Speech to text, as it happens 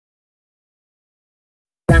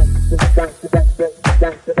What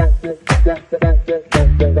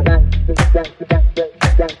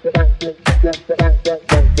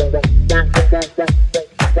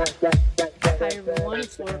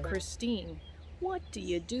do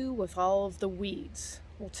you do with all of the weeds?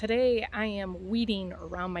 Well, today I am weeding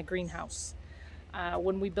around my greenhouse.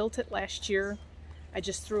 When we built it last year, I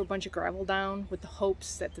just threw a bunch of gravel down with the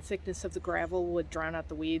hopes that the thickness of the gravel would drown out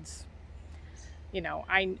the weeds. You know,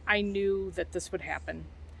 I knew that this would happen.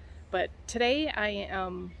 But today I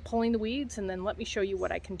am pulling the weeds, and then let me show you what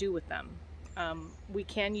I can do with them. We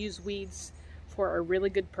can use weeds for a really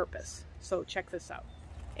good purpose, so check this out.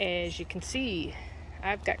 As you can see,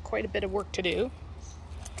 I've got quite a bit of work to do.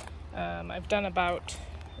 I've done about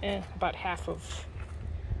half of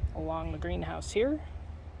along the greenhouse here.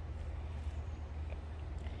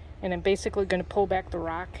 And I'm basically going to pull back the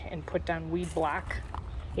rock and put down weed block,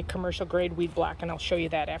 a commercial grade weed block, and I'll show you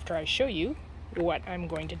that after I show you what I'm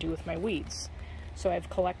going to do with my weeds. So I've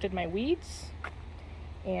collected my weeds,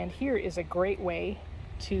 and here is a great way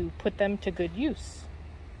to put them to good use.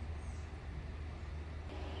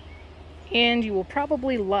 And you will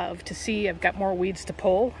probably love to see I've got more weeds to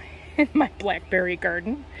pull in my blackberry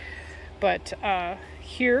garden. But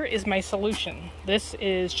here is my solution. This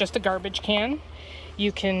is just a garbage can.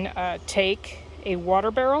 You can take a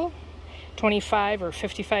water barrel, 25 or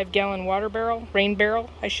 55 gallon water barrel, rain barrel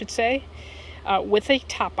I should say, with a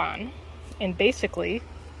top on. And basically,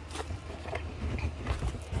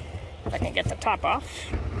 if I can get the top off,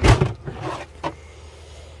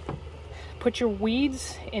 put your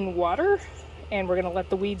weeds in water, and we're going to let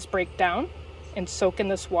the weeds break down and soak in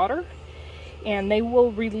this water, and they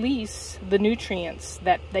will release the nutrients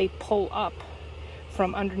that they pull up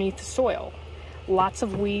from underneath the soil. Lots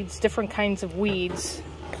of weeds, different kinds of weeds,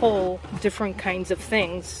 pull different kinds of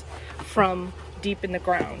things from deep in the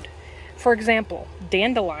ground. For example,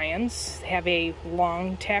 dandelions have a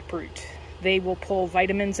long taproot. They will pull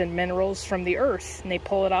vitamins and minerals from the earth, and they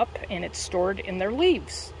pull it up, and it's stored in their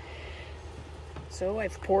leaves. So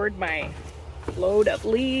I've poured my load of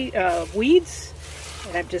weeds,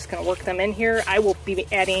 and I'm just going to work them in here. I will be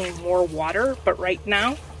adding more water, but right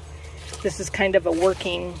now this is kind of a work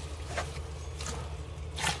in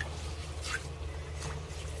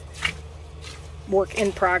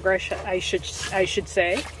progress, I should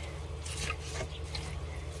say.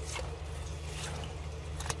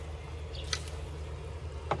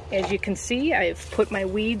 As you can see, I've put my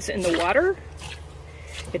weeds in the water.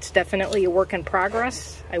 It's definitely a work in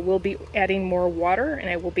progress. I will be adding more water, and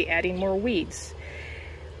I will be adding more weeds.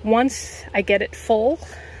 Once I get it full,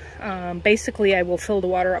 basically I will fill the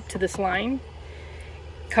water up to this line,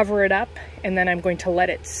 cover it up, and then I'm going to let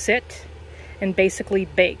it sit and basically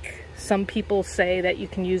bake. Some people say that you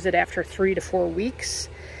can use it after 3 to 4 weeks.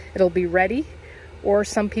 It'll be ready. Or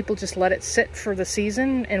some people just let it sit for the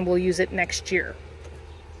season and will use it next year.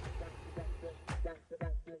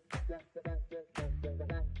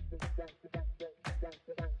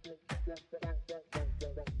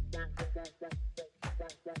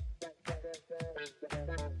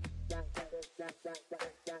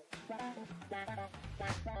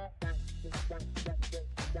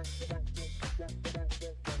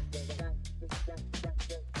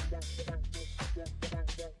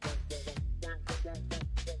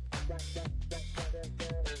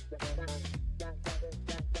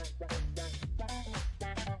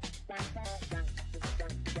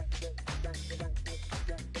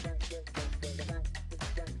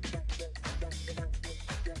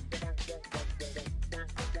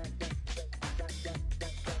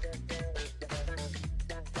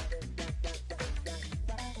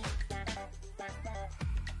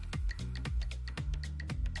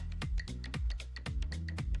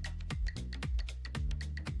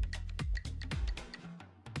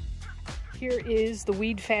 Here is the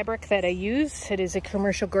weed fabric that I use. It is a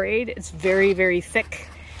commercial grade. It's very, very thick.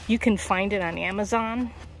 You can find it on Amazon.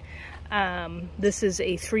 This is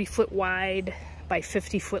a 3-foot wide by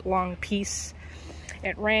 50-foot long piece.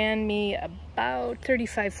 It ran me about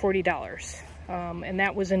 $35–40. And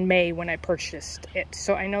that was in May when I purchased it.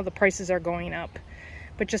 So I know the prices are going up,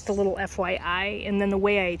 but just a little FYI. And then the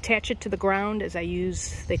way I attach it to the ground is I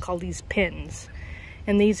use, they call these pins.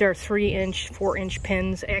 And these are 3-inch, 4-inch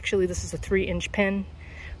pins. Actually, this is a 3-inch pin.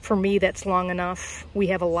 For me, that's long enough. We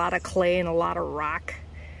have a lot of clay and a lot of rock.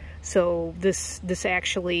 So this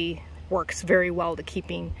actually works very well to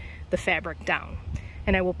keeping the fabric down.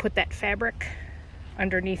 And I will put that fabric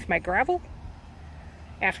underneath my gravel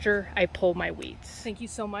after I pull my weeds. Thank you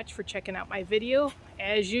so much for checking out my video.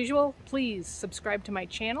 As usual, please subscribe to my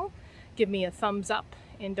channel, give me a thumbs up,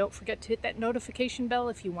 and don't forget to hit that notification bell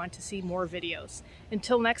if you want to see more videos.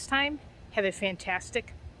 Until next time, have a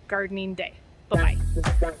fantastic gardening day. Bye-bye.